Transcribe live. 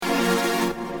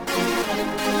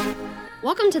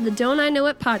Welcome to the Don't I Know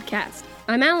It podcast.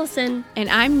 I'm Allison. And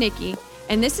I'm Nikki.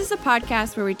 And this is a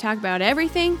podcast where we talk about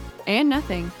everything and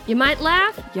nothing. You might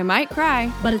laugh, You might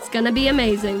cry, but it's going to be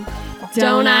amazing.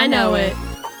 Don't I know it?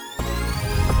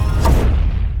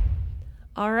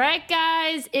 All right,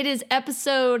 guys. It is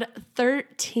episode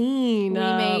 13.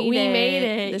 We made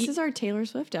it. This is is our Taylor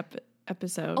Swift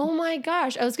episode. Oh my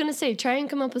gosh. I was going to say, try and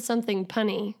come up with something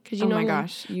punny. Oh my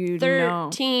gosh. You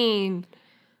 13. know.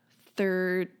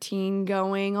 13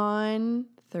 going on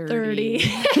 30.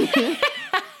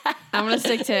 I'm going to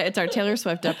stick to it's our Taylor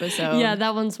Swift episode. Yeah,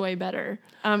 that one's way better.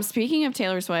 Speaking of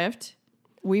Taylor Swift,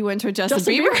 we went to a Justin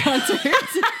Bieber concert.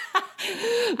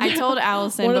 I told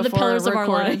Allison One of the before pillars of our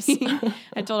lives.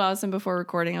 I told Allison before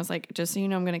recording, I was like, just so you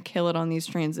know, I'm going to kill it on these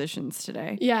transitions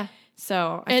today. Yeah.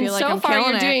 So I feel like I'm far killing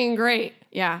you're it. doing great.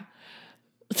 Yeah.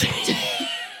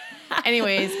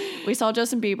 Anyways, we saw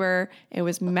Justin Bieber. It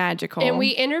was magical. And we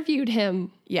interviewed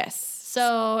him. Yes.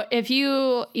 So if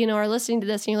you are listening to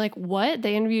this and you're like, what?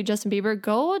 They interviewed Justin Bieber?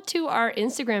 Go to our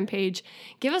Instagram page,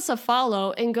 give us a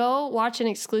follow, and go watch an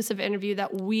exclusive interview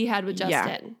that we had with Justin.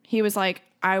 Yeah. He was like,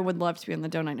 I would love to be on the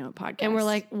Don't I Know It podcast. And we're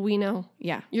like, we know.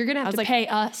 Yeah. You're going to have to like, pay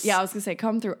us. Yeah, I was going to say,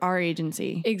 come through our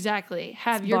agency. Exactly.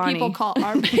 Have It's your Bonnie. people call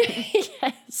our...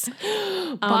 Yes.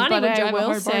 Bonnie but would I drive a will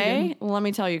hard say, bargain. let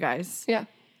me tell you guys, Yeah.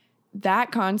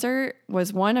 that concert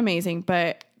was amazing,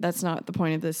 but that's not the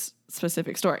point of this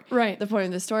specific story. Right. The point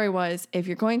of the story was, if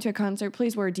you're going to a concert,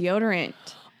 please wear deodorant.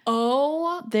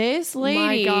 Oh, This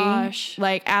lady, gosh.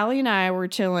 like Allie and I were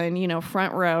chilling,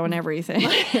 front row and everything.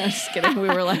 Just kidding. We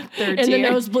were like third and the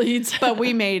tier, nosebleeds. but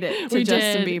we made it to We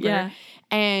Justin did, Bieber. yeah.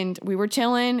 And we were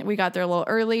chilling. We got there a little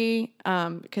early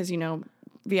because,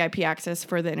 VIP access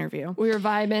for the interview. We were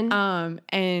vibing.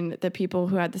 And the people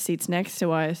who had the seats next to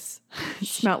us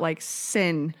smelled like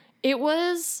sin. It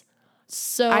was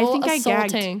so I think I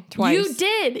assaulting. gagged twice. You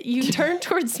did. You turned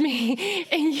towards me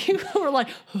and you were like,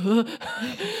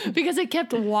 because it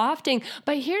kept wafting.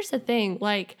 But here's the thing,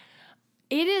 like,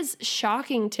 it is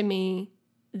shocking to me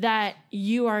that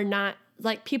you are not,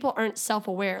 like, people aren't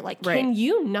self-aware. Like, Right. Can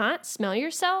you not smell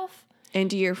yourself? And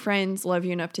do your friends love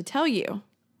you enough to tell you?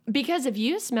 Because if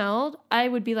you smelled, I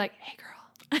would be like, hey,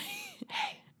 girl,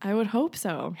 I would hope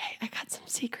so. hey, I got some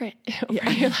secret.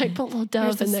 You're like, put a little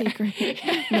dove Here's in the there. secret.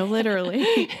 No,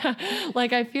 literally.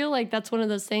 Like, I feel like that's one of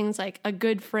those things, like a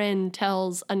good friend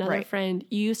tells another Right. friend,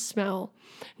 you smell.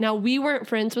 Now, we weren't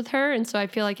friends with her, and so I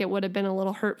feel like it would have been a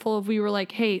little hurtful if we were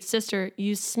like, hey, sister,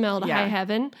 you smell to Yeah. high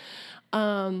heaven.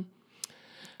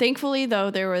 Thankfully,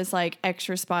 though, there was like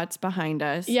extra spots behind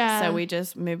us. Yeah. So we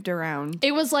just moved around.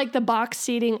 It was like the box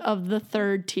seating of the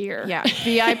third tier. Yeah.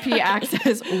 VIP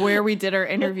access where we did our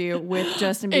interview with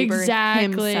Justin Bieber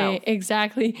himself.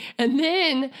 Exactly. And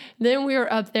then we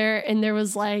were up there and there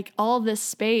was like all this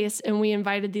space and we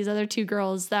invited these other two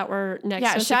girls that were next to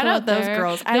Yeah, us. to shout come out up those there.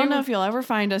 girls. I They don't know were- if you'll ever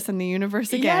find us in the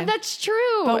universe again. Yeah, that's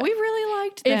true. but we really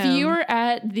liked them. If you were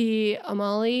at the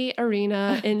Amalie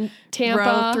Arena in Tampa,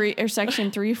 row 3 or section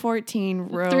 314,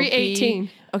 row 318.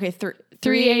 B, okay,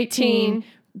 318,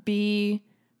 B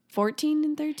 14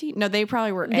 and 13. No, they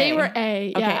probably were A. they were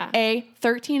A, yeah. Okay, A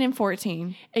 13 and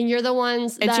 14. And you're the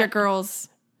ones It's that your girls.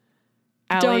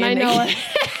 Allie don't I and know Nikki.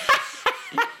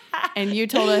 it. And you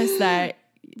told us that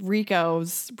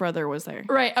Rico's brother was there.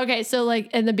 Right. Okay. So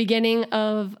like in the beginning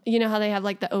of, you know how they have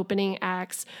like the opening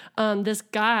acts, this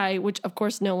guy, which of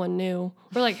course no one knew.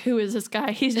 We're like, who is this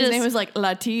guy? He's His just name was like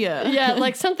Latia. yeah,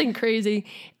 like something crazy.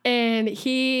 And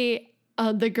he,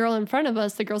 the girl in front of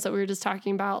us, the girls that we were just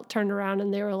talking about, turned around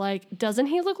and they were like, doesn't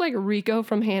he look like Rico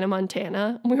from Hannah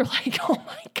Montana? And we were like, oh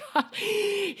my God,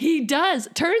 he does.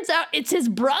 Turns out it's his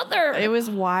brother. It was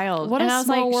wild. What and a I was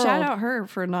small like, shout world. out her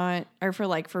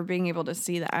for being able to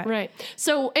see that. Right.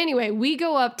 So anyway, we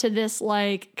go up to this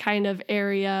like kind of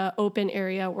area, open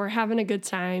area. We're having a good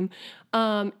time.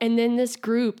 And then this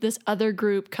other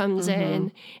group comes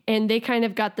in and they kind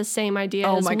of got the same idea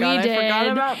Oh as my we God, did. I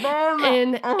forgot about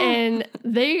them. And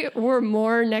they were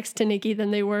more next to Nikki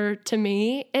than they were to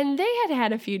me. And they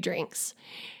had a few drinks.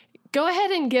 Go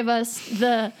ahead and give us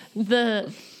the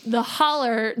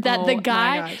holler that Oh the my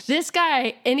guy, gosh. this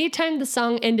guy, anytime the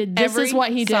song ended, this is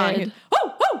what he song. did.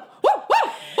 Woo, woo, woo,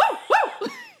 woo,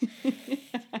 woo.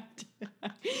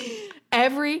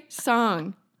 Every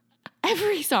song.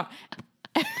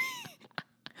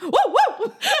 Woo,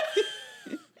 woo.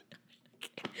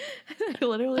 I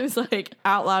literally was like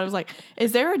out loud. I was like,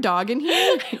 is there a dog in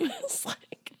here? It's like,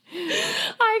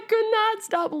 I could not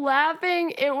stop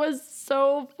laughing. It was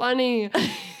so funny.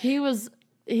 He was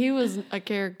a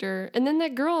character. And then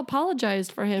that girl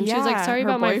apologized for him. She was like, Yeah, sorry her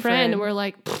about my friend. boyfriend. And we're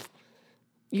like, "Pfft,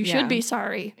 You should be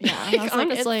sorry. Yeah. I was like,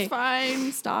 honestly. it's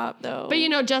fine. Stop, though.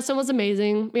 But, Justin was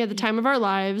amazing. We had the time of our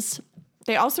lives.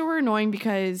 They also were annoying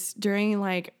because during,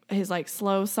 like, his, like,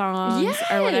 slow songs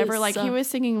or whatever, like, he was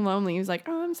singing Lonely. He was like,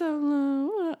 oh, I'm so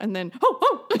low. And then,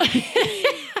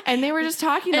 and they were just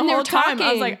talking the whole time.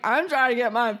 I was like, I'm trying to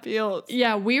get my feels.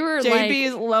 Yeah, we were JB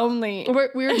is lonely.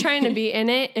 We were trying to be in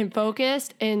it and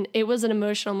focused, and it was an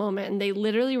emotional moment. And they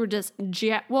literally were just, and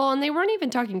they weren't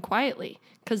even talking quietly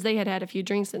because they had a few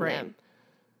drinks in them.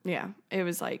 Yeah, it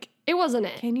was like. It wasn't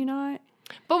it. Can you not?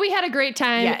 But we had a great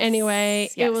time anyway.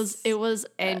 Yes. It was.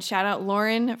 And shout out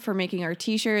Lauren for making our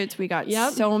t-shirts. We got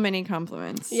so many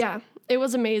compliments. Yeah. It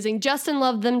was amazing. Justin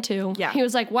loved them too. Yeah. He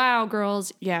was like, wow,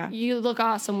 girls. Yeah. You look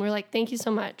awesome. We're like, thank you so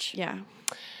much. Yeah.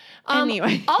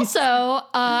 Anyway. Also,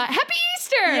 happy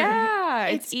Easter. Yeah.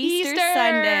 It's Easter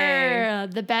Sunday.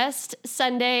 The best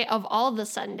Sunday of all the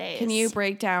Sundays. Can you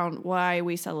break down why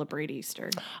we celebrate Easter?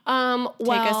 Take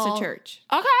us to church.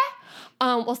 Okay.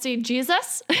 See,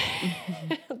 Jesus,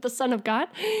 the Son of God,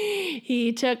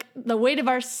 he took the weight of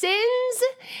our sins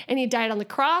and he died on the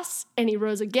cross and he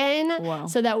rose again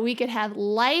so that we could have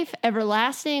life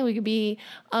everlasting. We could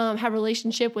have a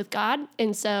relationship with God.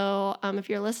 And so if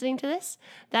you're listening to this,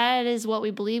 that is what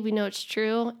we believe. We know it's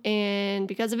true. And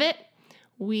because of it,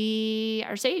 we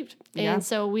are saved. Yeah. And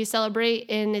so we celebrate,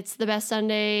 and it's the best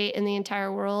Sunday in the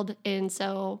entire world. And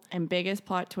so. And biggest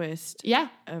plot twist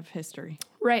of history.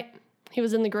 Right. He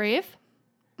was in the grave.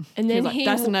 And then he was like,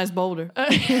 that's a nice boulder.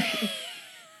 He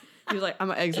was like, I'm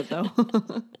going to exit though.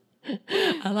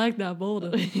 I like that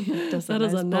boulder. That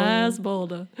is a nice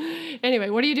boulder. Anyway,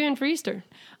 what are you doing for Easter?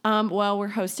 Well, we're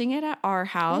hosting it at our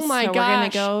house. Oh my gosh. We're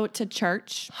going to go to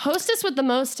church. Hostess with the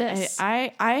mostest.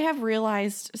 I have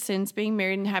realized since being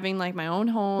married and having like my own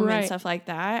home and stuff like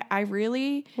that, I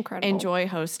really enjoy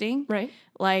hosting. Right.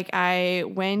 Like I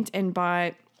went and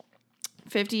bought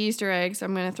 50 Easter eggs.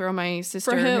 I'm going to throw my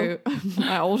sister, for who?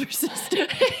 My older sister.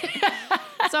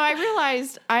 So I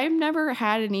realized I've never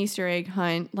had an Easter egg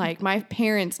hunt. Like my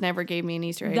parents never gave me an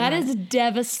Easter egg hunt. That is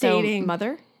devastating. So,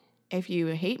 Mother, if you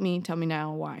hate me, tell me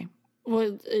now why.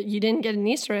 Well, you didn't get an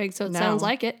Easter egg, so it sounds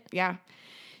like it. Yeah.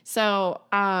 So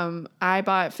I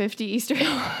bought 50 Easter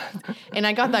eggs and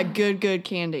I got that good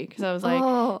candy because I was like,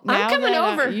 I'm coming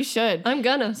over. You should. I'm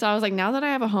gonna. So I was like, now that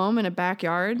I have a home and a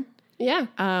backyard. Yeah.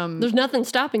 There's nothing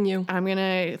stopping you. I'm going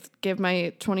to give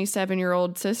my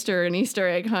 27-year-old sister an Easter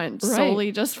egg hunt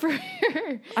solely just for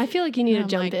her. I feel like you need to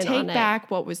jump in on it. Take back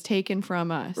what was taken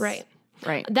from us. Right.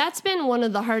 Right. That's been one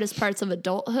of the hardest parts of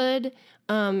adulthood.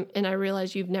 And I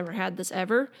realize you've never had this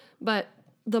ever, but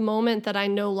the moment that I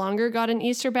no longer got an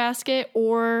Easter basket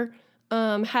or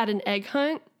had an egg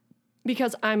hunt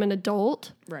because I'm an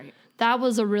adult. Right. That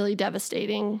was a really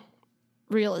devastating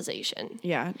realization.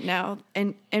 Yeah. Now,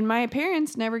 and my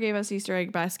parents never gave us Easter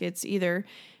egg baskets either.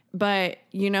 But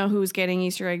you know who's getting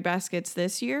Easter egg baskets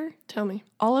this year? Tell me.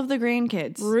 All of the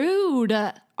grandkids. Rude.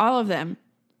 All of them.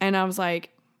 And I was like,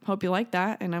 hope you like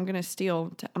that. And I'm going to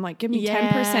steal. I'm like, give me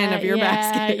 10% of your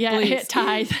basket, please.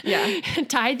 Tithe. Yeah.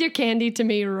 Tithe your candy to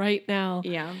me right now.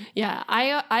 Yeah. Yeah.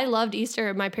 I loved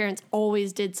Easter. My parents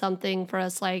always did something for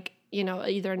us, like,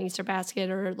 either an Easter basket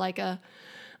or like a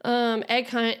egg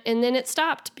hunt. And then it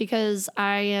stopped because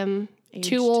I am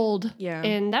too old. Yeah.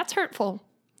 And that's hurtful.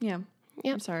 Yeah.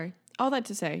 Yeah. I'm sorry. All that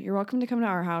to say, you're welcome to come to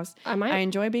our house. I might. I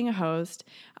enjoy being a host.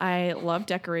 I love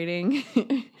decorating.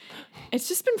 It's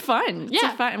just been fun.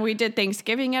 Yeah. Fun. We did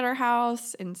Thanksgiving at our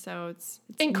house, and so it's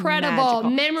incredible magical.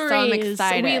 memories. So I'm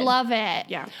excited. We love it.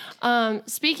 Yeah.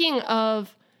 Speaking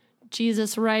of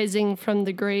Jesus rising from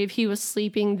the grave, he was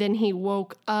sleeping, then he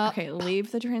woke up. Okay,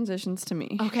 leave the transitions to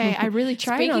me. Okay, I really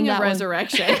tried Speaking on that of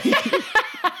resurrection.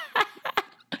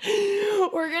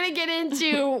 We're going to get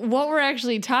into what we're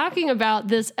actually talking about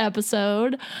this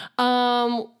episode. We're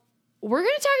going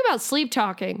to talk about sleep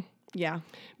talking. Yeah.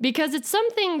 Because it's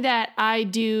something that I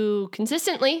do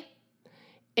consistently,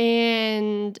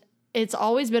 and it's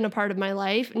always been a part of my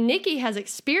life. Nikki has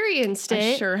experienced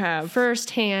it. I sure have.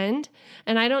 Firsthand.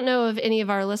 And I don't know if any of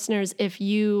our listeners, if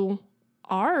you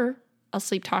are a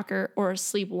sleep talker or a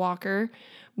sleepwalker,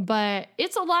 but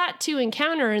it's a lot to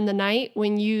encounter in the night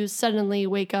when you suddenly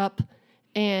wake up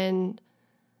and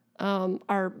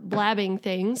are blabbing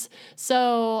things.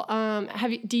 So,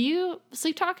 do you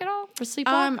sleep talk at all or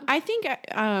sleepwalk? I think,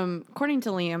 according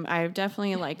to Liam, I've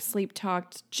definitely like sleep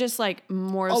talked, just like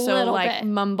more A so little like bit.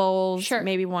 mumbles, Sure.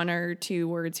 maybe one or two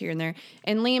words here and there.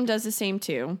 And Liam does the same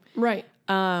too. Right.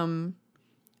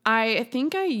 I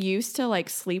think I used to like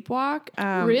sleepwalk.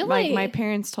 Really? Like my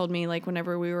parents told me like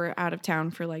whenever we were out of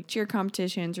town for like cheer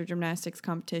competitions or gymnastics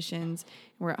competitions,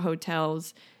 we're at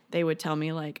hotels, they would tell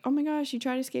me like, oh my gosh, you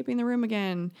tried escaping the room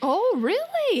again. Oh,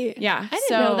 really? Yeah. I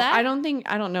didn't know that. I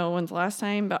don't know when's the last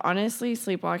time, but honestly,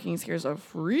 sleepwalking scares a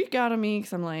freak out of me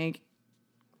because I'm like,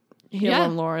 heal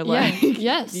him, Laura. Like,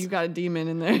 yes. You got a demon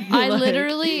in there.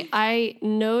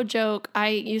 No joke, I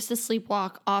used to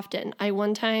sleepwalk often.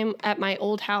 One time at my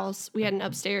old house, we had an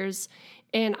upstairs,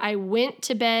 and I went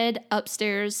to bed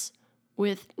upstairs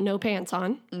with no pants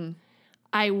on.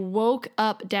 I woke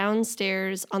up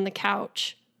downstairs on the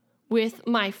couch with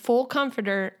my full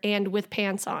comforter and with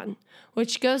pants on,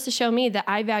 which goes to show me that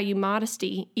I value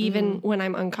modesty even when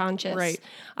I'm unconscious. Right.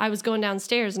 I was going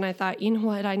downstairs and I thought, you know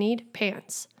what I need?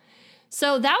 Pants.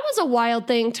 So that was a wild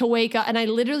thing to wake up. And I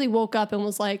literally woke up and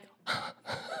was like,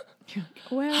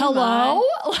 hello?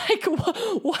 Like,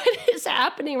 what is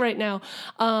happening right now?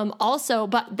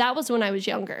 But that was when I was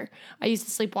younger. I used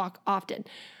to sleepwalk often.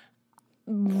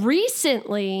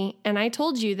 Recently, and I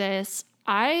told you this,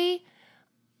 I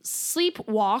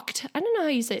sleepwalked. I don't know how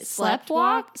you say it.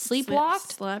 Sleepwalked?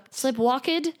 Sleepwalked?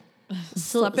 Sleepwalked?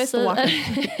 Slept it, walk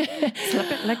it.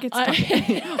 Slept it like it's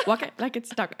stuck. Walk it like it's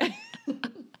stuck.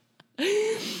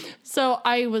 So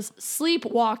I was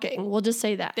sleepwalking. We'll just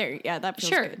say that. That feels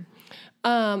good.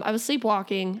 I was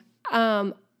sleepwalking.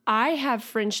 I have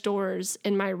French doors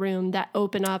in my room that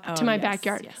open up to my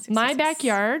backyard. My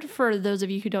backyard, for those of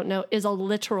you who don't know, is a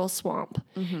literal swamp.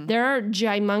 There are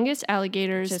humongous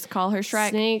alligators. Just call her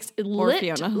Shrek. Snakes. Or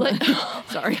Fiona.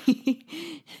 Sorry.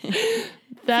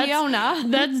 Fiona.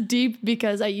 That's deep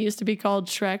because I used to be called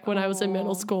Shrek when I was in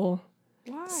middle school.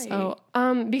 Why? So,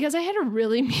 because I had a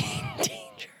really mean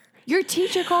teacher. Your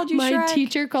teacher called you Shrek? My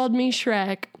teacher called me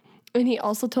Shrek, and he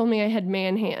also told me I had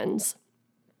man hands.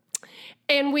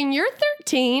 And when you're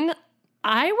 13,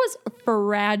 I was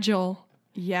fragile.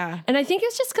 Yeah. And I think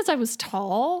it's just because I was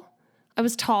tall. And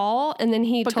then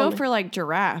he told me. But go for like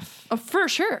giraffe. For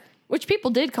sure. Which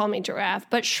people did call me giraffe.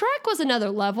 But Shrek was another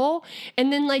level.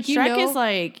 And then Shrek is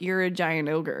like, you're a giant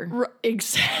ogre.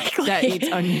 Exactly. That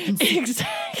eats onions.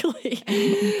 Exactly.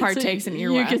 And partakes in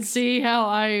earwax. You could see how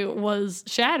I was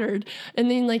shattered.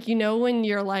 And then when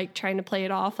you're like trying to play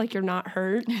it off like you're not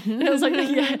hurt. And I was like,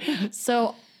 yeah.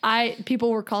 So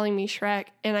people were calling me Shrek,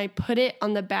 and I put it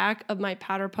on the back of my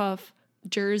Powder Puff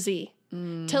jersey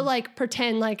to like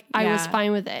pretend like I was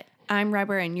fine with it. I'm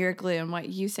rubber and you're glue, and what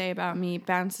you say about me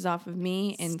bounces off of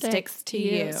me and sticks to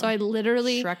you. So I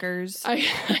literally Shrekers.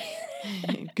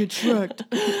 Good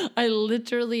Shrek. I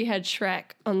literally had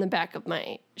Shrek on the back of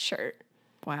my shirt.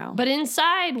 Wow. But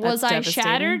inside, was I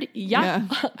shattered? Yeah,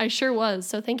 I sure was.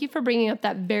 So thank you for bringing up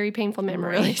that very painful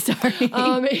memory. I'm really sorry.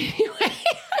 Anyway.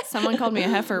 Someone called me a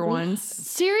heifer once.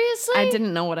 Seriously? I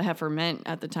didn't know what a heifer meant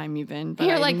at the time even. But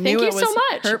you're like, thank you so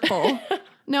much. Hurtful.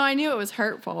 No, I knew it was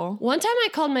hurtful. One time I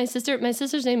called my sister. My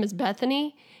sister's name is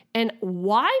Bethany. And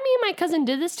why me and my cousin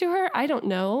did this to her, I don't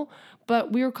know.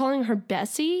 But we were calling her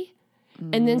Bessie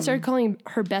and then started calling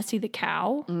her Bessie the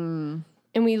cow. And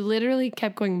we literally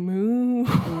kept going, moo.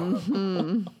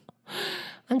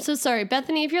 I'm so sorry.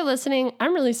 Bethany, if you're listening,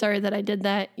 I'm really sorry that I did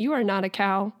that. You are not a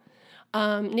cow.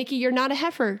 Nikki, you're not a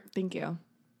heifer. Thank you.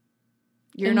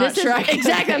 You're not Shrek.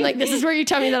 Exactly. I'm like, this is where you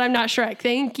tell me that I'm not Shrek.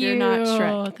 Thank you. You're not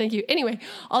Shrek. Thank you. Anyway,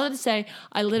 all that to say,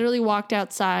 I literally walked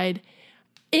outside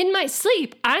in my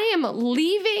sleep. I am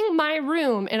leaving my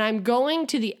room and I'm going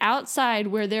to the outside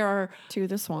where there are... To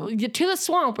the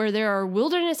swamp where there are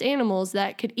wilderness animals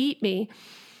that could eat me.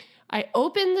 I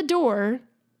open the door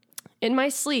in my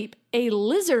sleep. A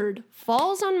lizard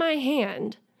falls on my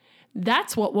hand.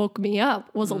 That's what woke me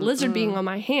up, was a lizard being on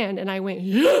my hand. And I went...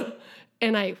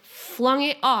 And I flung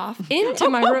it off into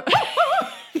my room.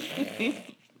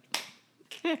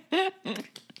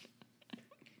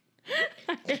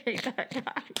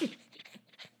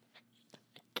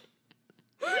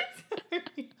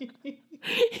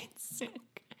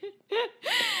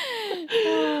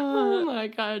 Oh my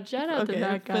God. Shout out to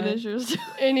that guy. Finish your story.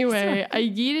 Anyway, I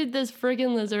yeeted this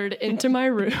friggin' lizard into my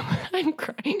room. I'm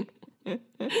crying.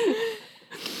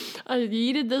 I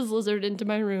yeeted this lizard into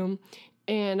my room.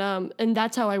 And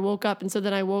that's how I woke up. And so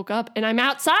then I woke up and I'm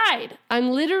outside.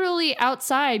 I'm literally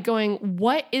outside going,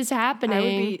 what is happening? I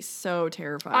would be so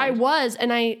terrified. I was.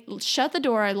 And I shut the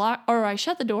door. I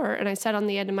shut the door and I sat on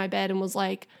the edge of my bed and was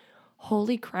like,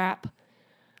 holy crap.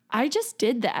 I just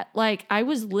did that. Like, I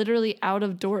was literally out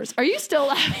of doors. Are you still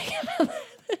laughing about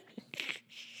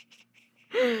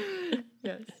that?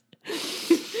 Yes.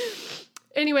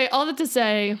 Anyway, all that to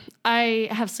say, I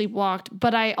have sleepwalked,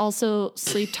 but I also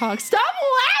sleep talk. Stop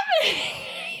laughing!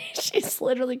 She's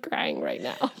literally crying right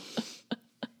now.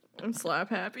 I'm slap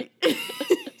happy.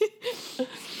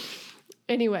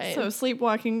 Anyway. So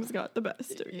sleepwalking's got the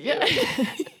best of you. Yeah.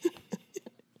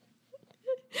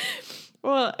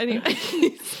 Well, anyway.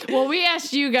 Well, we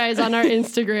asked you guys on our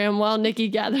Instagram while Nikki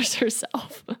gathers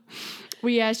herself.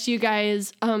 We asked you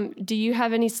guys, do you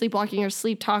have any sleepwalking or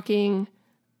sleep talking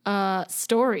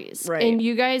stories? Right. And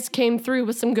you guys came through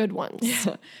with some good ones.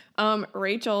 Yeah.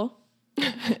 Rachel,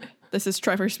 this is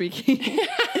Trevor speaking.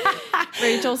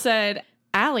 Rachel said,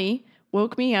 Allie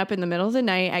woke me up in the middle of the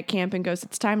night at camp and goes,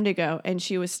 it's time to go. And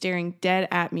she was staring dead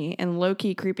at me and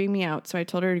low-key creeping me out. So I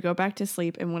told her to go back to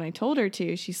sleep. And when I told her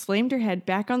to, she slammed her head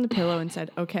back on the pillow and said,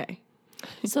 okay.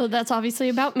 So that's obviously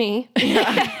about me.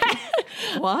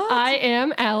 What? I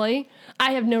am Allie.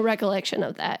 I have no recollection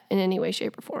of that in any way,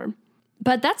 shape, or form.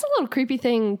 But that's a little creepy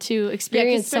thing to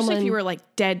experience. Especially someone if you were like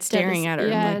dead staring at her.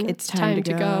 Yeah, and like, it's time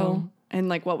to go. And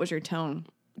like, what was your tone?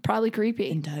 Probably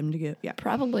creepy. And time to go. Yeah.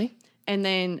 Probably. And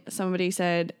then somebody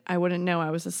said, I wouldn't know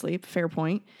I was asleep. Fair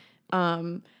point.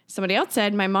 Somebody else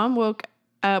said, my mom woke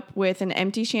up with an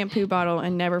empty shampoo bottle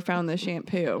and never found the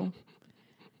shampoo.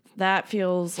 That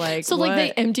feels like so. Like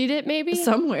they emptied it maybe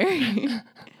somewhere.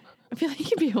 I feel like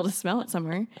you'd be able to smell it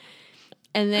somewhere.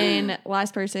 And then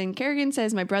last person, Kerrigan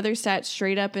says, my brother sat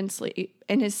straight up in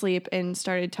his sleep and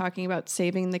started talking about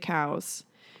saving the cows.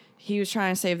 He was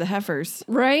trying to save the heifers.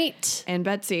 Right. And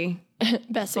Betsy.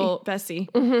 Bessie.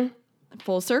 Mm-hmm.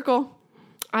 Full circle.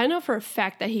 I know for a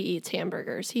fact that he eats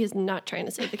hamburgers. He is not trying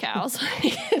to save the cows.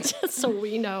 Just so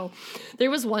we know.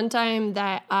 There was one time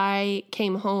that I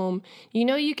came home. You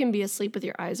know you can be asleep with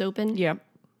your eyes open? Yep.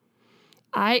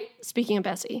 Speaking of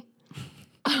Bessie,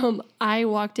 I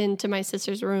walked into my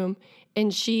sister's room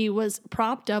and she was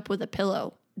propped up with a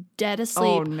pillow, dead asleep.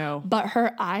 Oh, no. But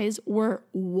her eyes were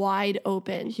wide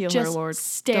open. Heal just her, Lord.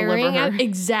 Staring Deliver her. at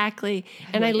exactly.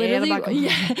 And I literally,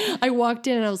 I walked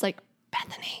in and I was like,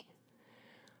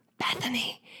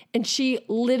 Bethany. And she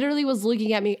literally was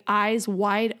looking at me, eyes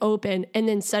wide open. And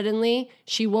then suddenly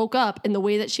she woke up. And the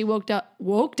way that she woke up.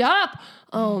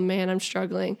 Oh man, I'm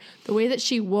struggling. The way that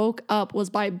she woke up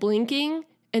was by blinking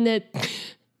and then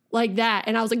like that.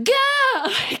 And I was like,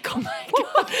 yeah! Like, oh my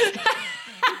God.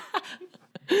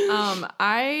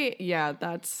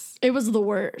 That's. It was the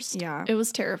worst. Yeah. It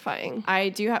was terrifying. I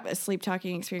do have a sleep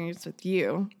talking experience with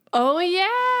you. Oh, yeah.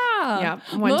 Yeah.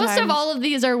 Most of all of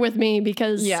these are with me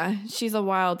because she's a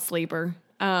wild sleeper.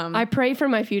 I pray for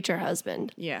my future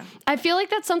husband. Yeah. I feel like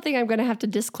that's something I'm going to have to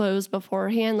disclose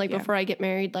beforehand, like before I get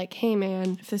married. Like, hey,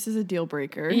 man. If this is a deal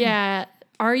breaker. Yeah.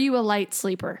 Are you a light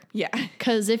sleeper? Yeah.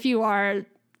 Because if you are,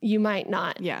 you might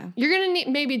not. Yeah. You're going to need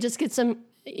maybe just get some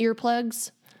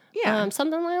earplugs. Yeah.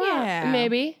 Something like that.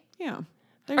 Maybe. Yeah.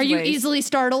 Are you easily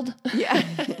startled? Yeah.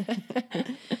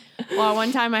 Well,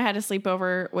 one time I had a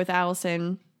sleepover with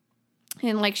Allison,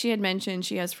 and like she had mentioned,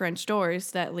 she has French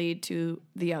doors that lead to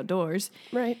the outdoors.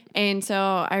 Right. And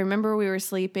so I remember we were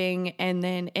sleeping, and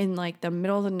then in like the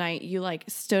middle of the night, you like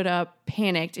stood up,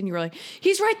 panicked, and you were like,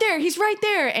 he's right there.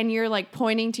 And you're like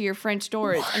pointing to your French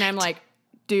doors. What? And I'm like,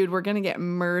 dude, we're going to get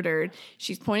murdered.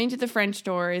 She's pointing to the French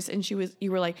doors, and you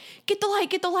were like, get the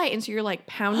light. And so you're like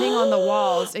pounding on the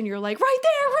walls, and you're like, right there.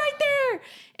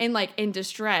 And like in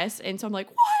distress. And so I'm like,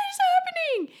 what is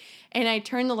happening? And I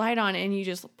turned the light on, and you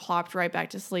just plopped right back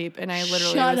to sleep. And I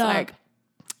literally was like,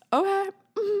 okay.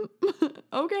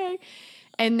 Okay.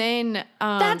 And then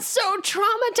that's so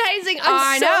traumatizing.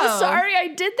 I'm so sorry I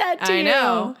did that to you. I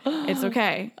know. It's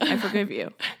okay. I forgive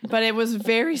you. But it was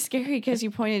very scary because you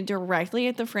pointed directly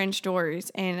at the French doors,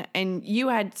 and you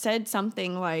had said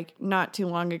something like not too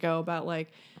long ago about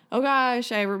like, oh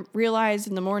gosh, I realized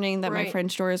in the morning that my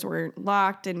French doors were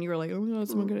locked, and you were like, oh no,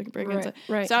 someone could break in.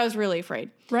 Right. So I was really afraid.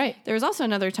 Right. There was also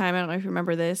another time, I don't know if you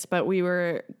remember this, but we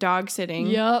were dog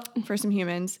sitting for some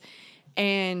humans,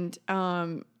 and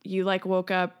you like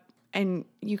woke up and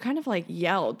you kind of like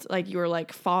yelled like you were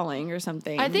like falling or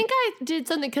something. I think I did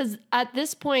something because at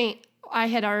this point I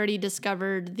had already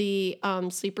discovered the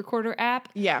sleep recorder app.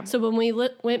 Yeah. So when we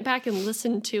went back and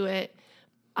listened to it,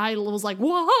 I was like,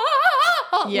 whoa!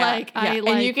 Yeah.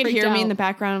 And you could hear me in the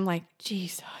background. I'm like,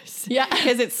 Jesus. Yeah.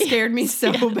 Because it scared me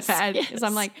so bad. Because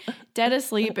I'm like dead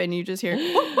asleep and you just hear,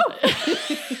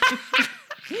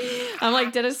 I'm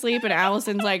like dead asleep and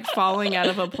Allison's like falling out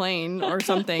of a plane or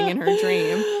something in her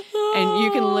dream. And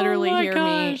you can literally hear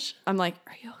me. I'm like,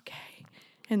 are you okay?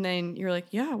 And then you're like,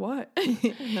 yeah, what? And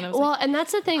then I was like, and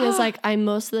that's the thing is like, I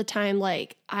most of the time,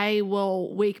 like I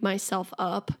will wake myself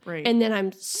up and then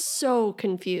I'm so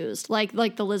confused.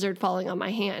 Like the lizard falling on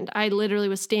my hand. I literally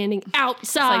was standing outside.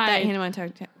 It's like that Hannah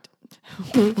Montana.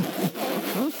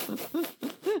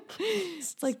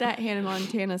 It's like that Hannah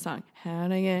Montana song.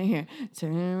 How'd I get here?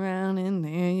 Turn around and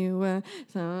there you were.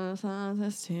 Some songs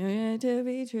that's too yet to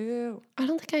be true. I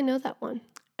don't think I know that one.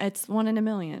 It's 1 in a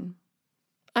million.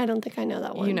 I don't think I know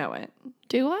that one. You know it.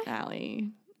 Do I?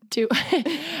 Allie.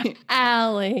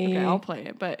 Allie. Okay, I'll play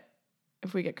it, but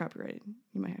if we get copyrighted,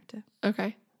 you might have to.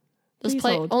 Okay. Let's Please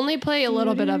play. hold. Only play a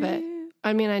little bit of it.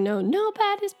 I mean, I know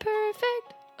nobody's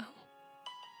perfect. Oh.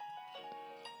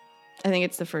 I think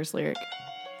it's the first lyric.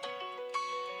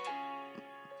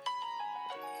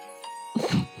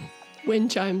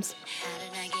 Wind chimes. How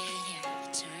did I get here? I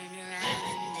turned around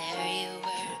and there you were. I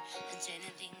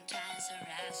didn't think twice or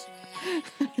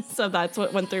rational. So that's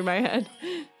what went through my head.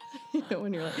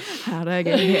 When you're like, how'd I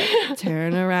get here?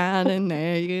 Turn around and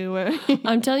there you were.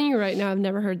 I'm telling you right now, I've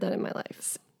never heard that in my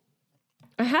life.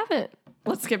 I haven't.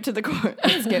 Let's skip to the chorus.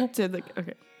 Let's skip to the,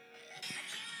 okay.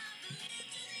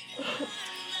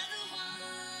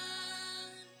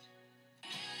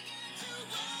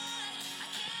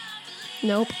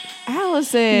 Nope.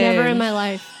 Allison. Never in my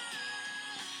life.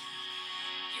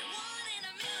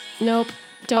 Nope.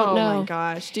 Don't know. Oh my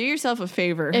gosh. Do yourself a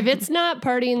favor. If it's not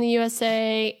Party in the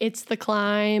USA, it's The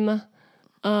Climb.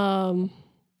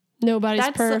 Nobody's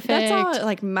Perfect. That's all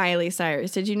like Miley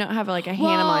Cyrus. Did you not have like a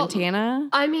Hannah Montana?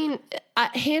 I mean,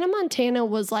 Hannah Montana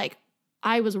was like,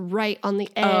 I was right on the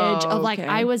edge of like, okay.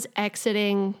 I was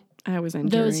exiting I was entering.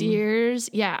 those years.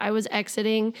 Yeah, I was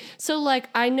exiting. So like,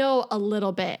 I know a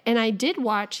little bit. And I did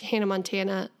watch Hannah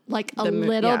Montana like a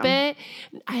little bit.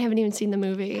 I haven't even seen the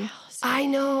movie. I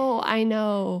know.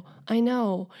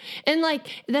 And like,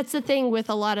 that's the thing with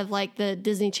a lot of like the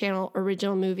Disney Channel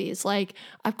original movies. Like,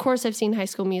 of course I've seen High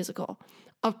School Musical.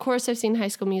 Of course I've seen High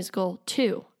School Musical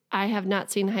 2. I have not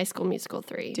seen High School Musical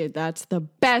 3. Dude, that's the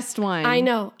best one. I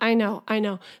know.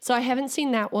 So I haven't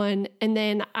seen that one. And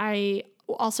then I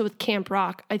also with Camp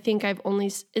Rock, I think I've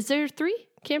only, is there 3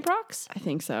 Camp Rocks? I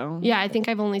think so. Yeah, I think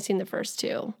I've only seen the first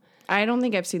 2. I don't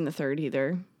think I've seen the third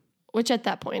either. Which at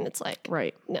that point, it's like,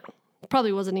 Right. no,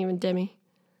 probably wasn't even Demi.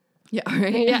 Yeah,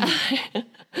 right. Yeah.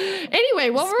 Anyway,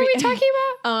 what were we talking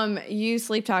about? You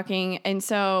sleep talking. And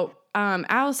so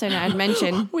Allison had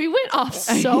mentioned We went off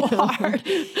so hard.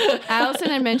 Allison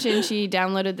had mentioned she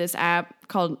downloaded this app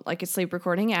called like a sleep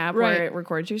recording app where Right. it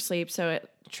records your sleep. So it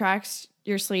tracks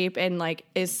your sleep and like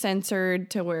is censored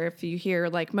to where if you hear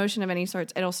like motion of any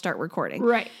sorts, it'll start recording.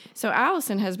 Right. So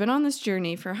Allison has been on this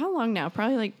journey for how long now?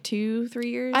 Probably like 2-3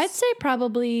 years. I'd say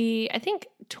probably, I think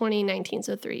 2019,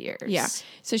 so 3 years. Yeah.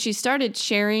 So she started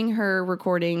sharing her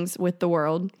recordings with the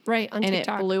world. Right, on and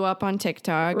TikTok. it blew up on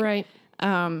TikTok. Right.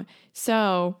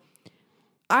 So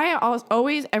I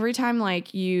always, every time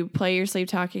like you play your sleep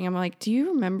talking, I'm like, do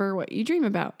you remember what you dream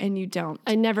about? And you don't.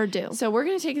 I never do. So we're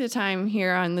going to take the time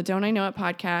here on the Don't I Know It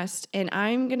podcast, and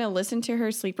I'm going to listen to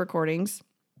her sleep recordings,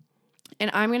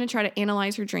 and I'm going to try to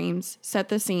analyze her dreams, set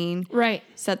the scene, Right.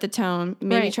 set the tone,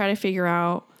 maybe Right. try to figure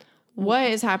out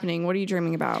what is happening. What are you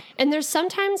dreaming about? And there's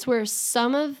sometimes where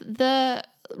some of the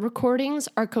recordings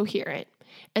are coherent.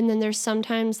 And then there's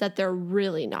sometimes that they're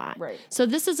really not. Right. So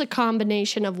this is a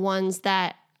combination of ones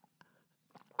that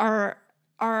are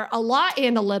a lot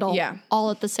and a little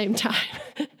all at the same time.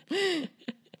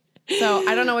 So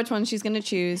I don't know which one she's going to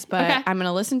choose, but Okay. I'm going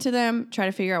to listen to them, try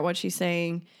to figure out what she's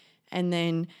saying, and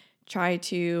then try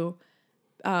to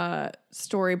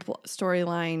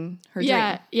storyline her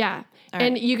dream. Yeah. All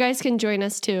And right. you guys can join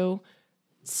us too.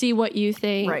 See what you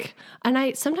think. Right. And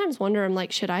I sometimes wonder, I'm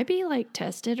like, should I be like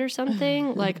tested or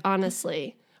something? Like,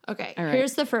 honestly. Okay, All right.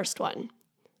 here's the first one.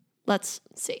 Let's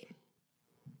see.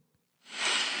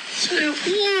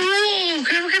 Whoa,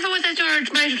 careful with that,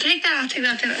 George. Mike, take that.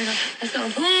 Let's go.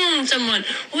 Someone.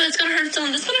 Oh, that's gonna hurt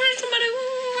someone. That's gonna hurt somebody.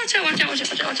 Ooh, watch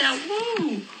out.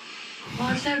 Whoa.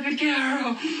 Watch that, big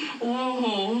girl.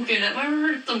 Whoa, okay, that might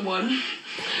hurt someone.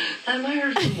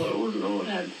 Oh, Lord,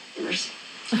 have mercy.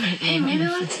 Hey, maybe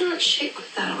let's not shake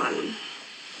with that on.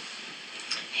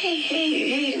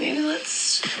 Hey, maybe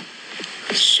let's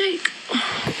shake.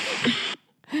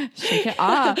 Shake it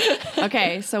off.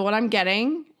 Okay, so what I'm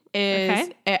getting is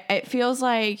it feels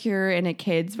like you're in a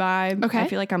kid's vibe. Okay. I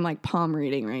feel like I'm like palm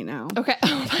reading right now. Okay.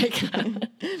 Oh my God.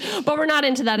 But we're not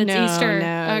into that. It's No, Easter.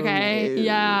 no, Okay. no,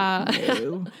 Yeah.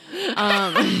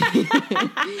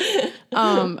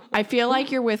 no. I feel like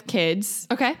you're with kids.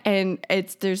 Okay. And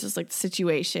there's this like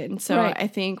situation. So Right. I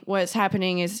think what's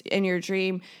happening is in your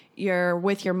dream, you're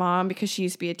with your mom because she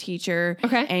used to be a teacher.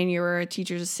 Okay. And you're a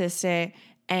teacher's assistant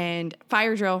and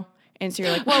fire drill. And so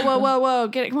you're like, whoa,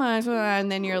 get it, come on.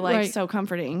 And then you're like Right. so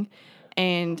comforting.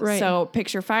 And Right. so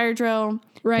picture fire drill,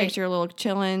 Right. picture little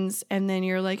chillins, and then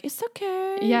you're like, it's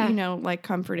okay. Yeah. You know, like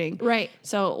comforting. Right.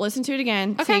 So listen to it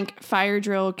again. Okay. Think fire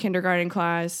drill kindergarten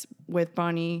class with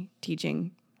Bonnie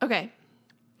teaching. Okay.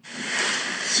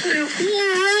 So,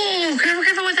 ooh,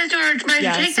 careful with that, George. Mind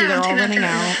Yeah, take see, that they're out. all Take that running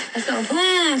out. out. That's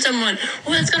gonna someone.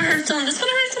 Oh, that's gonna hurt someone. That's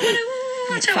gonna hurt someone. Ooh,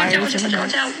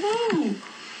 watch out. Woo.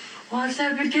 Watch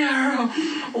that big girl.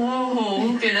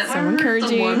 Whoa, okay, that So might hurt encouraging.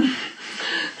 someone.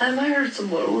 That might hurt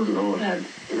someone. Oh, Lord, have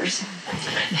mercy.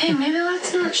 Hey, maybe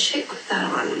let's not shake with that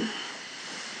on.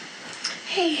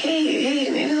 Hey,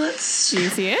 maybe let's... Do you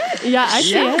see it? Yeah, I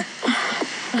see Yeah.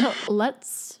 it.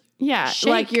 Let's. Yeah, Shake.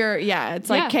 like it's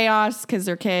like Yeah. chaos because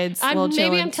they're kids. little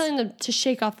Maybe I'm chillins. telling them to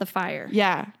shake off the fire.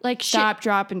 Yeah, Like, stop,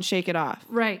 drop, and shake it off.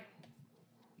 Right.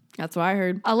 That's what I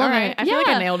heard. I love All right. it. I feel like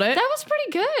I Yeah, nailed it. That was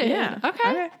pretty good. Yeah.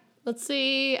 Okay. Let's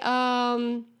see.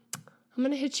 I'm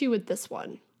gonna hit you with this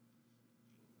one.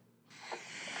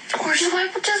 Or just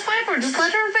wipe her. Just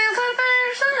let her be by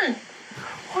her son.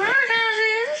 Where are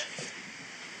these?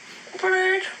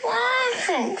 Bird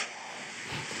watching.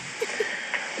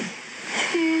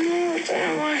 I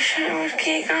wish I would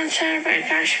cake on Saturday.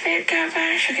 Gosh, big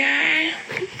guy.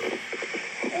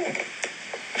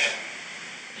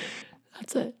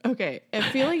 That's it. Okay, I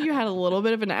feel like you had a little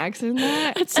bit of an accent in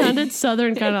that. It sounded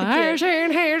southern, kind of.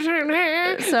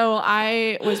 hair. So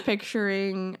I was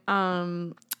picturing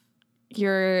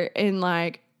you're in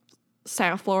like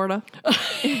South Florida.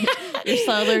 You're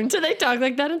southern. Do they talk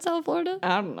like that in South Florida?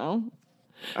 I don't know.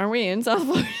 Are we in South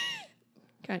Florida?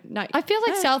 Okay, no, I feel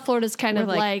like South Florida's kind we're of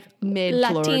like like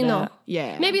mid-Florida. Latino.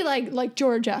 Yeah. Maybe like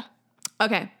Georgia.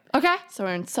 Okay. Okay. So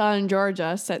we're in southern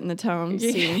Georgia, setting the tone,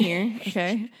 scene here.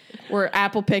 Okay. We're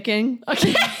apple picking.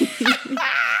 Okay.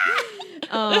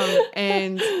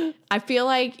 And I feel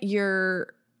like you're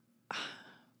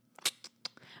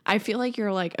like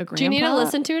a grandpa. Do you need to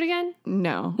listen to it again?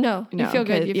 No. No. You feel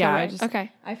good. You feel yeah, right.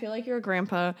 Okay. I feel like you're a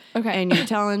grandpa. Okay. And you're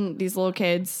telling these little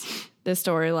kids this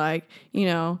story, like,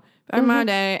 back in my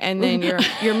day, and then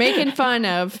you're making fun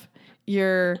of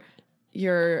your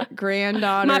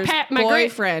granddaughter's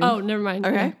boyfriend. Oh, never mind.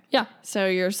 Okay. Yeah. So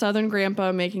you're a southern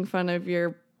grandpa making fun of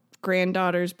your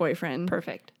granddaughter's boyfriend.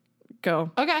 Perfect. Go.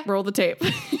 Okay. Roll the tape. Or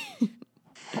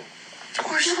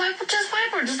just wipe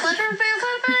her. Just let her be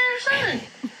by her son.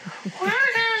 Where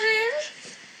are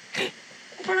these?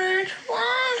 Bird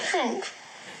watching.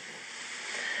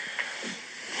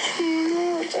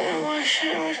 I wish I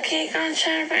would cake on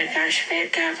Saturday. Gosh,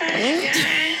 big guy.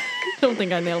 I don't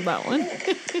think I nailed that one.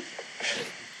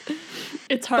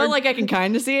 It's hard. But like I can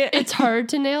kind of see it. it's hard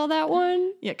to nail that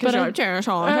one. Yeah, because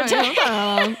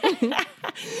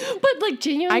but like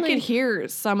genuinely. I could hear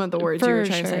some of the words you For were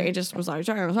trying to sure. say. It just was like,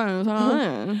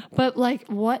 But like,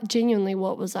 what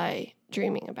was I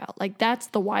dreaming about? Like, that's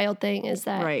the wild thing is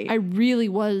that Right. I really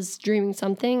was dreaming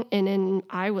something, and then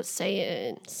I was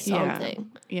saying something.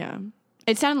 Yeah.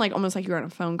 It sounded like almost like you were on a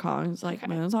phone call. It was like,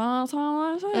 That's what I'm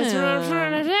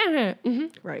trying to say.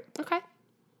 Right. Okay,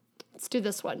 let's do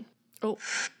this one. Oh,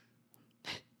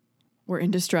 We're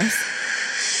in distress.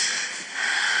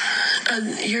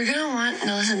 You're gonna want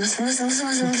listen.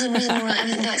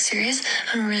 I'm not serious.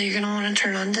 You're gonna want to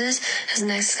turn on to this. Because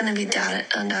next is gonna be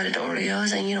undoubted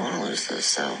Oreos, and you don't want to lose those.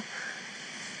 So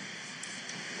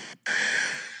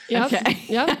yep. Okay.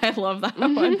 Yep. I love that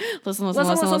one. Listen. Listen.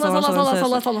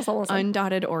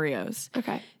 Undotted Oreos.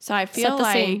 Okay. So I feel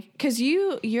the scene. like, because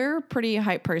you're a pretty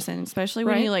hype person, especially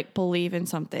when Right. you like believe in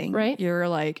something. Right. You're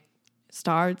like,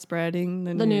 start spreading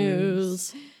the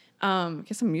news. I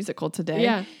guess I'm musical today.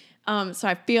 Yeah. So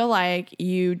I feel like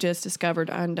you just discovered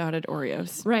Undotted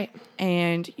Oreos. Right.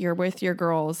 And you're with your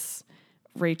girls,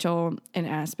 Rachel and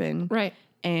Aspen. Right.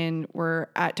 And we're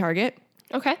at Target.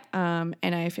 Okay. And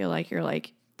I feel like you're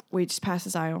like, we just passed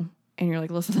this aisle. And you're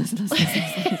like, listen.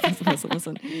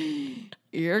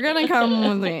 You're going to come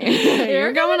with me.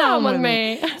 You're coming home with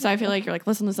me. So I feel like you're like,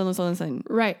 listen.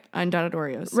 Right. Undotted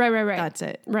Oreos. Right. That's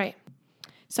it. Right.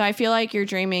 So I feel like you're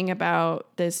dreaming about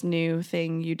this new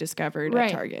thing you discovered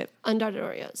Right. at Target. Undotted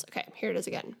Oreos. Okay, here it is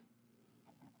again.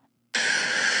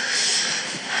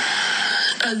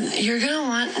 you're gonna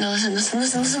want listen.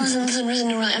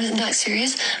 I'm not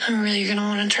serious. You're gonna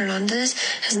want to turn on to this.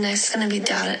 Because next is gonna be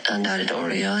undoubted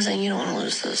Oreos, and you don't want to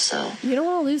lose those. So You don't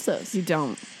want to lose those. You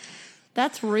don't.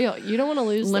 That's real. You don't want to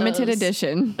lose Limited those.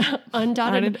 edition.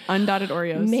 Undotted. Undotted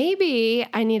Oreos. Maybe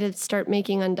I need to start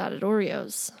making undotted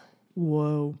Oreos.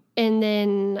 Whoa. And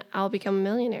then I'll become a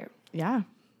millionaire. Yeah.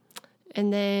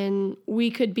 And then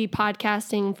we could be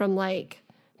podcasting from like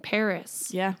Paris.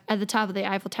 Yeah. At the top of the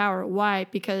Eiffel Tower. Why?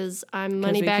 Because I'm we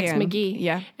Moneybags can. McGee.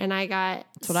 Yeah. And I got...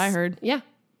 That's what I heard. Yeah.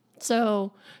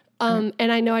 So, and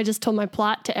I know I just told my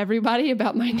plot to everybody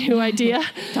about my new idea.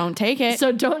 Don't take it.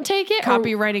 So don't take it. or-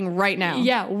 Copywriting right now.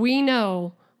 Yeah, we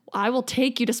know. I will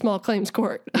take you to small claims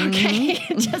court. Okay.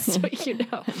 Just so you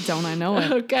know. Don't I know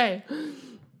it? Okay.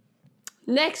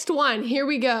 Next one. Here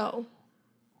we go.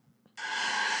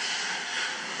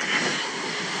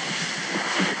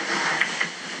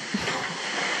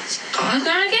 I'm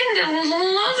gonna get into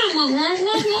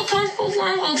little times,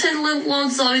 I'll take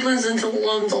loans, zombie lens into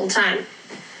loans all the time.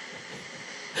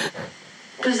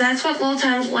 Because that's what low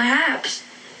times will happen.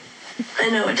 I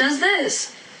know it does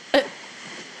this.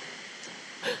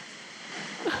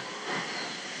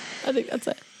 I think that's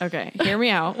it. Okay, hear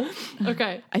me out.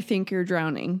 Okay. I think you're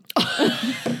drowning.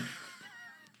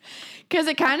 Because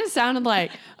it kind of sounded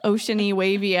like oceany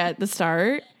wavy at the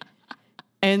start.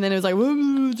 And then it was like,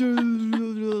 and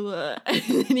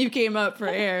then you came up for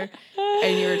air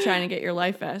and you were trying to get your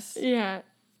life vest. Yeah.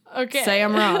 Okay. Say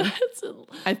I'm wrong.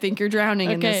 I think you're drowning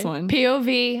in this one.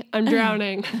 POV, I'm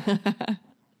drowning.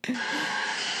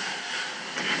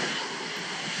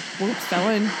 Whoops, fell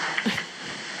in.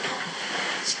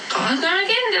 I'm gonna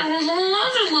get into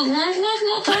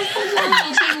little times,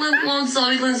 I'll take loans,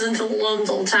 zombie lens into loans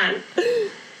all the time.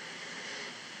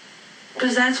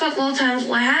 Because that's what low times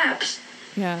will happen.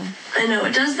 Yeah. I know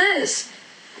it does this.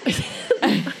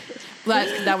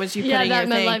 That was you putting your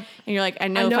thing. And you're like, I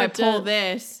know if I pull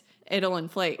this, it'll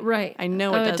inflate. Right. I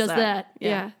know it does that.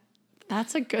 Yeah.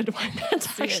 That's a good one.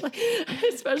 That's actually,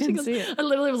 especially because see it. I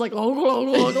literally was like,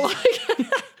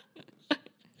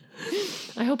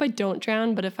 I hope I don't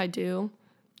drown, but if I do,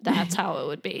 that's how it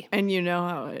would be. And you know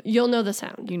how You'll know the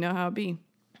sound. you know how it be.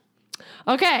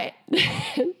 Okay.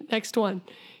 Next one.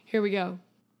 Here we go.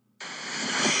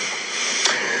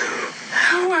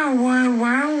 Wow,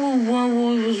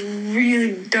 was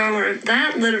really dumb.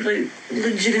 That literally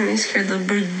legitimately scared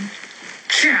the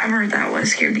jabber that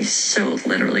was scared me so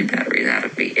literally batteries out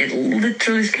of me. It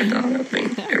literally scared the hell out of me.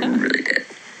 It really did.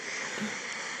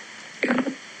 Yeah.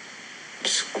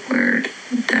 Squared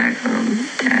daggum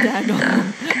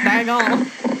Daggum.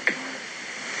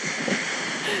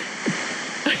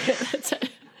 Okay, that's it.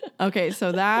 Okay,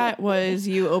 so that was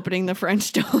you opening the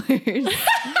French doors.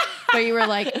 But you were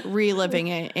like reliving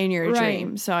it in your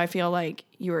dream. So I feel like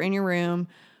you were in your room,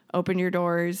 opened your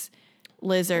doors,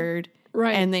 lizard.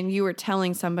 Right. And then you were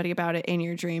telling somebody about it in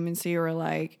your dream. And so you were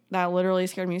like, that literally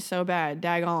scared me so bad.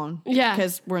 Daggone. Yeah.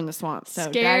 Because we're in the swamp.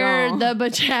 So Scared daggone. the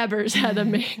bajabbers out of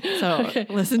me. So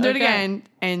listen to it Okay. again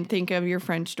and think of your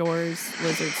French doors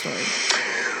lizard story.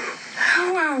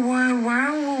 Wow,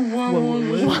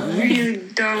 was really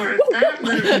dumb. That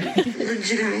literally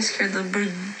legitimately scared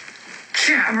the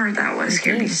jabber that was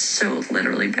scared me so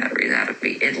literally batteries out of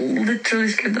me. It literally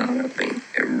scared the hell out of me.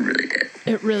 It really did.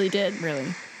 It really did.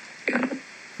 Really. Yeah.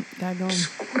 Daggone.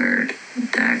 Squared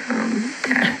daggum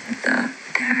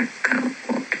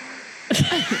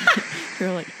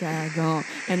You're like, daggone.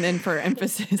 And then for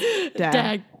emphasis,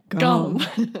 Daggum.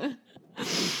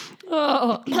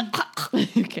 Oh.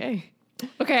 Okay.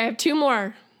 Okay, I have two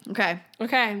more. Okay.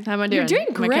 Okay. How am I doing? You're doing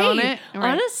Am I great. killing it? All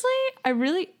right.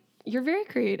 Honestly, you're very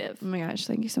creative. Oh my gosh,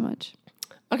 thank you so much.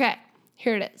 Okay,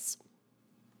 here it is.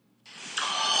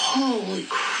 Holy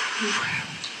crap.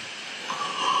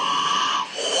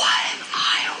 What am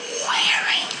I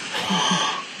wearing?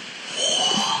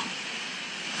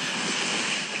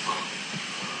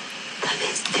 That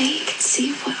means they can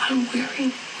see what I'm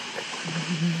wearing.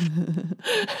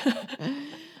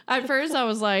 At first, I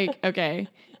was like, okay,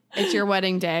 it's your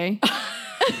wedding day.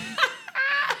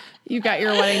 You got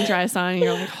your wedding dress on, and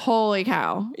you're like, holy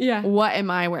cow. Yeah. What am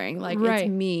I wearing? Like, Right. it's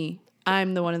me.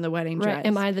 I'm the one in the wedding dress. Right.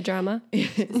 Am I the drama? Is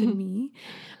it me?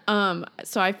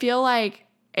 So I feel like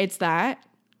it's that.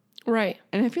 Right.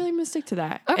 And I feel like I'm going to stick to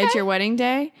that. Okay. It's your wedding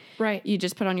day. Right. You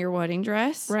just put on your wedding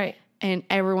dress. Right. And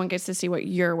everyone gets to see what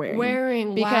you're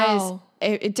wearing. Because wow.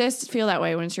 it does feel that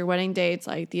way when it's your wedding day. It's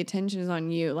like the attention is on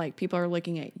you. Like people are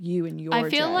looking at you and your I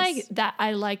feel dress. like that.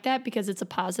 I like that because it's a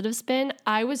positive spin.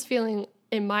 I was feeling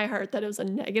in my heart that it was a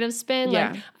negative spin.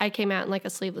 Yeah. Like I came out in like a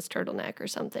sleeveless turtleneck or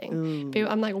something. But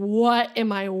I'm like, what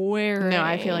am I wearing? No,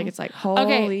 I feel like it's like,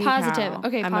 holy positive. cow.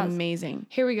 Okay, I'm pause. amazing.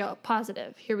 Here we go.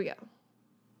 Positive. Here we go.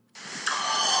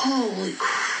 Holy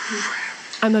crap.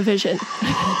 I'm a vision. What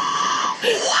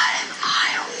am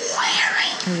I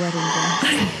wearing? A wedding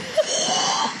dress.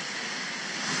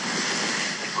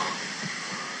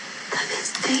 That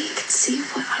means they can see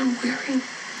what I'm wearing.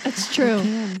 That's true.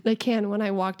 They can. When I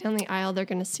walk down the aisle, they're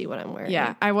going to see what I'm wearing.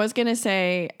 Yeah, I was going to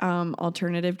say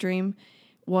alternative dream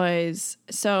was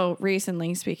so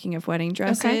recently, speaking of wedding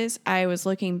dresses, I was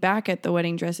looking back at the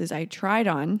wedding dresses I tried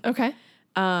on. Okay.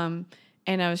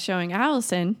 And I was showing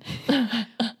Allison.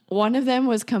 One of them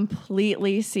was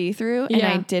completely see-through, and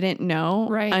Yeah. I didn't know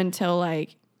Right. until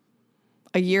like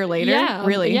a year later. Yeah,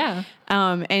 really. yeah.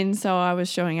 And so I was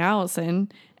showing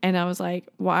Allison, And I was like,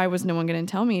 why was no one going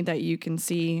to tell me that you can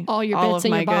see All your bits of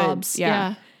and my your bobs. goods?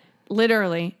 Yeah.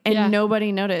 Literally. And Yeah.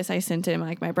 nobody noticed. I sent him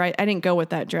like my bride. I didn't go with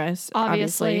that dress,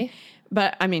 Obviously.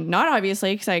 But I mean, not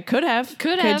obviously, because I could have.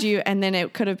 Could have. you? And then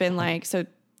it could have been like, so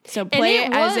play it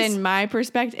it as was- in my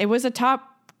perspective. It was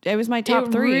my top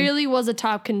It 3. really was a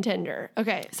top contender.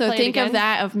 Okay. So play it think of again.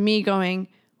 that of me going,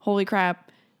 holy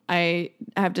crap, I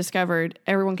have discovered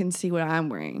everyone can see what I'm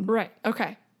wearing. Right.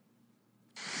 Okay.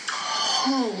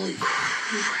 Holy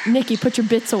crap. Nikki, put your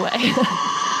bits away. What am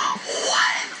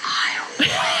I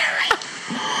wearing?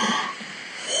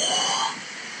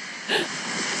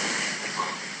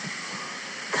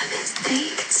 That means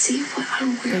they can see what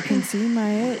I'm They wearing. can see my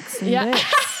its and Yeah. bits.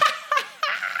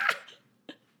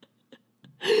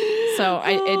 So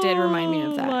it did remind me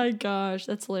of Oh that. my gosh,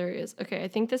 that's hilarious. Okay, I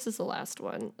think this is the last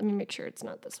one. Let me make sure it's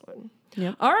not this one.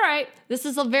 Yep. All right, this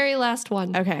is the very last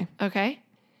one. Okay. Okay.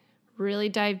 Really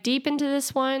dive deep into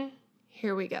this one.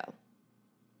 Here we go.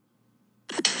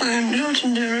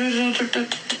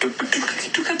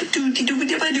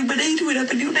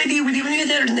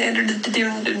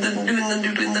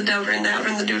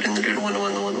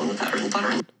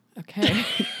 Okay.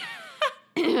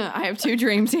 I have 2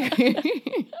 dreams here.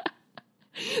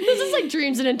 This is like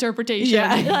dreams and interpretation.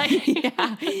 Yeah. Like-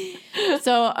 Yeah.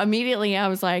 So immediately I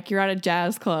was like, you're at a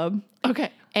jazz club okay.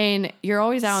 and you're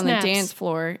always out Snaps. on the dance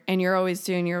floor and you're always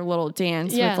doing your little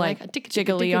dance Yeah, with like, like a ticka,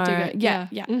 jiggly ticka, on. ticka, ticka. Yeah.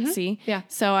 Yeah. Yeah. Mhm. See? Yeah.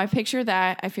 So I picture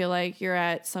that. I feel like you're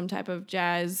at some type of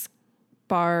jazz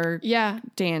bar Yeah.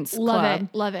 dance Love club. it.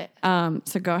 Love it.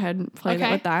 So go ahead and play Okay.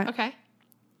 that with that. Okay.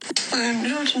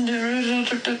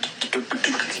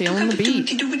 Feeling the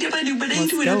beat.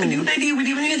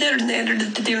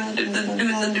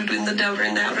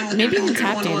 Maybe even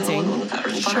tap dancing.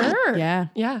 Sure. Yeah.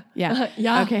 Yeah. Yeah.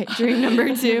 Yeah. Okay. Dream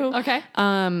number 2. Okay.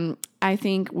 I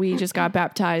think we just got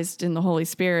baptized in the Holy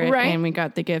Spirit Right. and we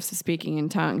got the gifts of speaking in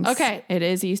tongues. Okay. It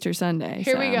is Easter Sunday.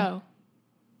 Here we go.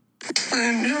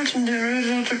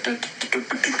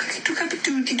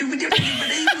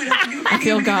 I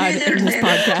feel God in this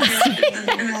podcast.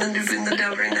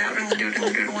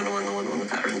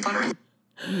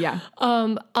 Yeah.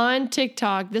 On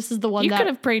TikTok, this is the one You that could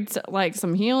have prayed like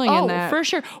some healing in that. for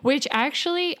sure. Which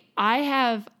actually, I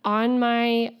have on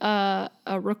my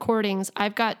recordings.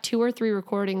 I've got 2 or 3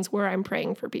 recordings where I'm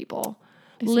praying for people.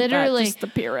 Isn't Literally, that just the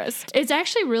purest. it's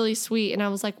actually really sweet. And I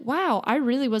was like, wow, I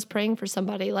really was praying for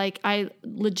somebody. Like, I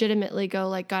legitimately go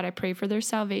like, God, I pray for their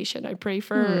salvation. I pray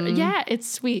for, yeah, it's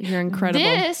sweet. You're incredible.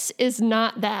 This is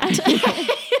not that.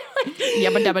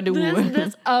 Yabba dabba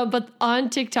doo. But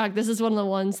on TikTok, this is one of the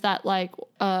ones that like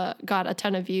got a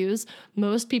ton of views.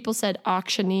 Most people said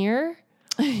auctioneer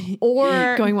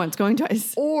or Going once, going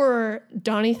twice. or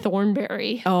Donnie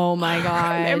Thornberry. Oh my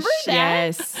gosh. Remember that?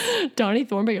 Yes. Donnie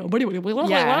Thornberry.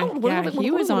 Yeah. He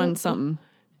was on something.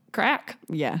 crack,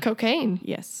 Yeah. cocaine.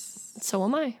 Yes. So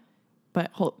am I.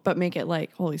 But make it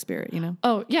like Holy Spirit, you know?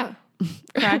 Oh yeah,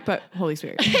 Crack, but Holy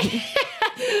Spirit.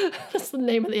 that's the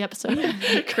name of the episode.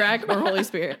 Crack or Holy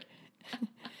Spirit.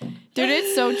 Dude,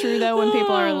 it's so true though when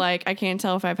people are like, I can't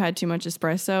tell if I've had too much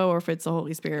espresso or if it's the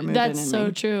Holy Spirit moving That's in so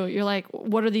me. true. You're like,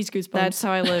 what are these goosebumps? That's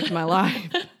how I lived my life.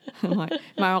 I'm like,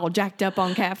 am I all jacked up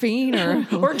on caffeine or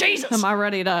Jesus. am I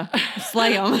ready to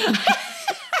slay them?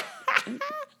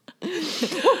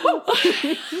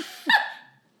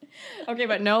 Okay,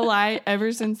 but no lie,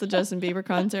 ever since the Justin Bieber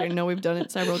concert, I know we've done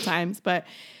it several times, but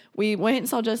we went and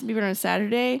saw Justin Bieber on a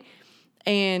Saturday,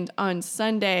 and on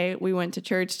Sunday we went to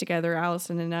church together,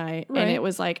 Allison and I, Right. and it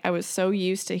was like I was so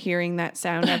used to hearing that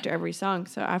sound after every song.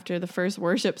 So after the first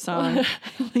worship song, I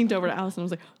leaned over to Allison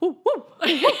and was like, woo, woo.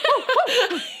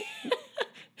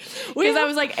 Because I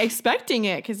was like expecting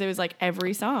it because it was like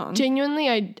every song.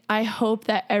 Genuinely, I hope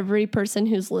that every person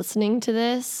who's listening to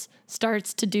this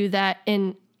starts to do that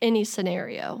in any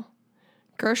scenario.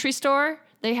 Grocery store,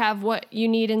 they have what you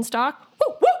need in stock.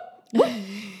 Woo, woo.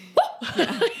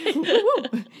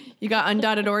 You got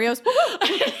undotted Oreos.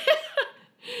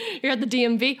 You're at the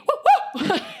DMV. Woo,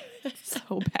 woo.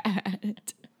 So bad.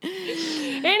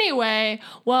 Anyway,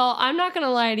 well, I'm not going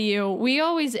to lie to you. We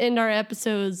always end our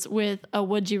episodes with a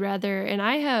would you rather, and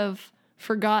I have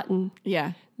forgotten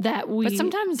Yeah. that we But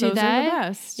sometimes do those are that. the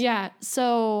best. Yeah.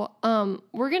 So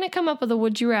we're going to come up with a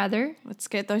would you rather. Let's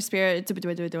get those spirits.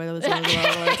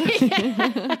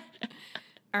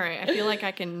 All right. I feel like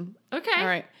I can. Okay. All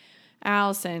right.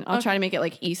 Allison, I'll try to make it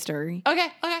like Easter. Okay.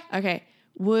 Okay.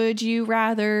 Would you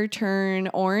rather turn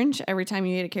orange every time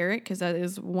you eat a carrot? Because that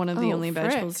is one of the Oh, only frick.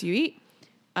 vegetables you eat.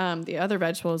 The other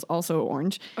vegetable is also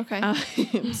orange. Okay.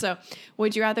 So,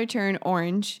 would you rather turn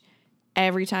orange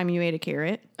every time you ate a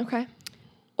carrot? Okay.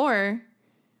 Or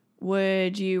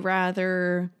Would you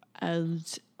rather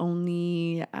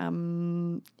only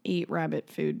eat rabbit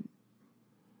food,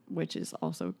 which is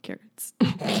also carrots?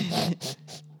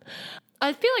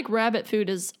 I feel like rabbit food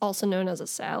is also known as a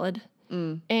salad.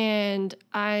 And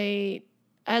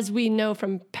as we know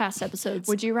from past episodes.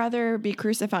 Would you rather be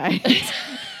crucified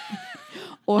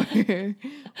or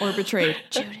betrayed?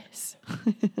 Judas.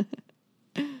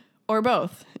 Or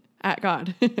both at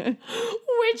God?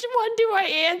 Which one do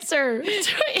I answer? Do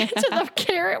I answer the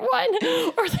carrot one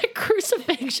or the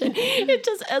crucifixion? It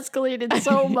just escalated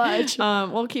so much.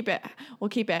 We'll keep it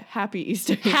happy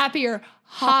Easter. Happier.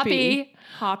 Hoppy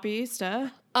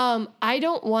Easter. I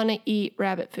don't want to eat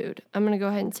rabbit food. I'm going to go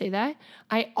ahead and say that.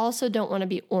 I also don't want to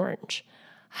be orange.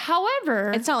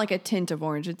 However, it's not like a tint of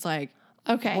orange. It's like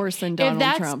okay, worse than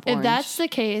Donald Trump orange. If that's the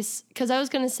case, because I was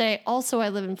going to say also I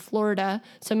live in Florida,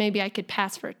 so maybe I could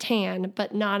pass for a tan,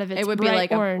 but not if it's it would bright be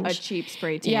like orange. A cheap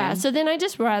spray tan. Yeah, so then I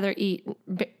just rather eat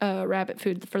rabbit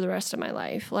food for the rest of my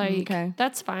life. Like,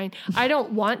 that's fine. I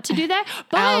don't want to do that.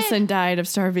 But Allison died of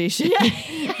starvation.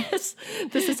 Yes,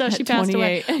 this is how she passed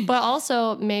away. But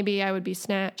also, maybe I would be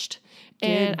snatched.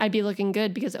 And I'd be looking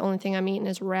good because the only thing I'm eating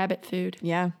is rabbit food.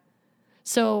 Yeah.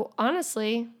 So,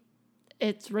 honestly,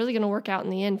 it's really going to work out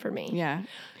in the end for me. Yeah.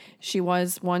 She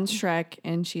was once Shrek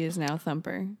and she is now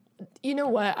Thumper. You know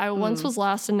what? I once was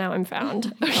lost and now I'm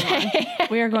found. Okay.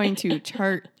 We are going to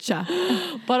church.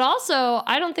 But also,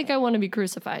 I don't think I want to be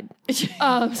crucified.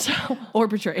 Or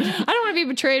betrayed. I don't want to be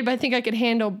betrayed, but I think I could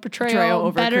handle betrayal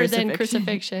over better than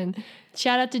crucifixion.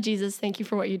 Shout out to Jesus. Thank you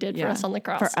for what you did for us on the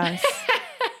cross. For us.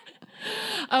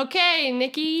 Okay,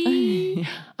 Nikki.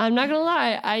 I'm not gonna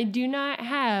lie, I do not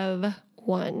have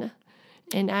one,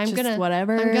 and I'm gonna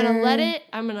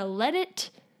let it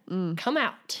come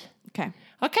out.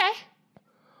 Okay.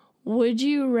 Would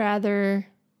you rather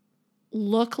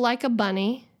look like a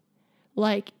bunny,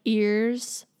 like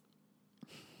ears,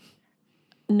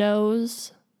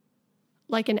 nose,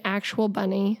 like an actual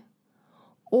bunny,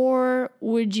 or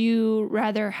would you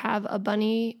rather have a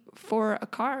bunny for a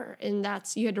car, and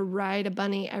you had to ride a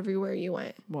bunny everywhere you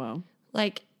went? Whoa.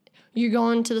 Like, you're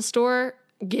going to the store,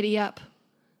 giddy up.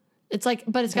 It's like,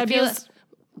 but it's got to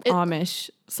be Amish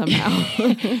somehow.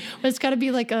 But it's got to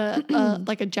be like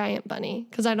a giant bunny,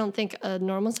 because I don't think a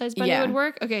normal sized bunny would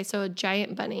work. Okay, so a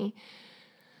giant bunny.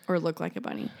 Or look like a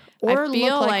bunny. Or I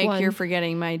feel look like one. You're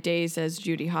forgetting my days as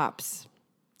Judy Hopps.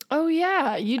 Oh,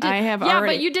 yeah, you did. I have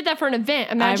but you did that for an event.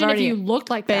 Imagine if you looked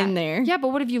like that. Been there. Yeah,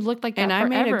 but what if you looked like that and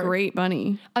forever? I made a great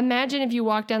bunny. Imagine if you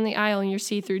walked down the aisle in your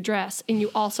see-through dress and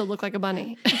you also look like a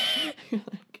bunny.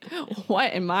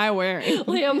 What am I wearing?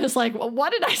 Liam is like, well,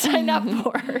 what did I sign up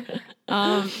for?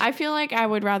 I feel like I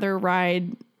would rather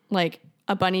ride, like,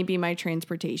 a bunny be my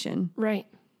transportation. Right.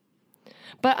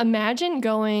 But imagine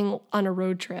going on a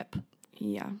road trip.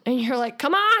 Yeah. And you're like,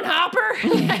 come on, Hopper.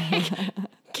 Like,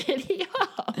 giddy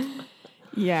up.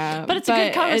 Yeah. But it's a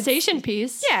good conversation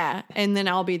piece. Yeah. And then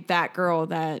I'll be that girl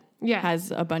that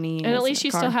has a bunny. And at least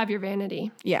you still have your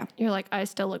vanity. Yeah. You're like, I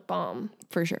still look bomb.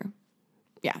 For sure.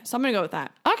 Yeah. So I'm going to go with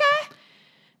that. Okay.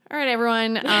 All right,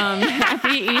 everyone.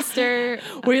 Happy Easter.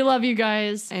 We love you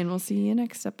guys. And we'll see you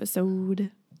next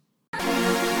episode.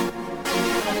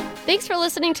 Thanks for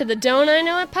listening to the Don't I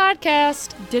Know It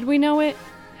podcast. Did we know it?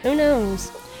 Who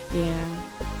knows? Yeah.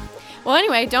 Well,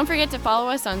 anyway, don't forget to follow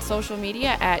us on social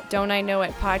media at Don't I Know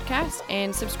It Podcast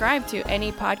and subscribe to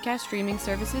any podcast streaming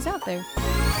services out there.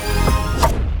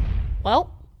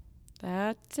 Well,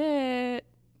 that's it.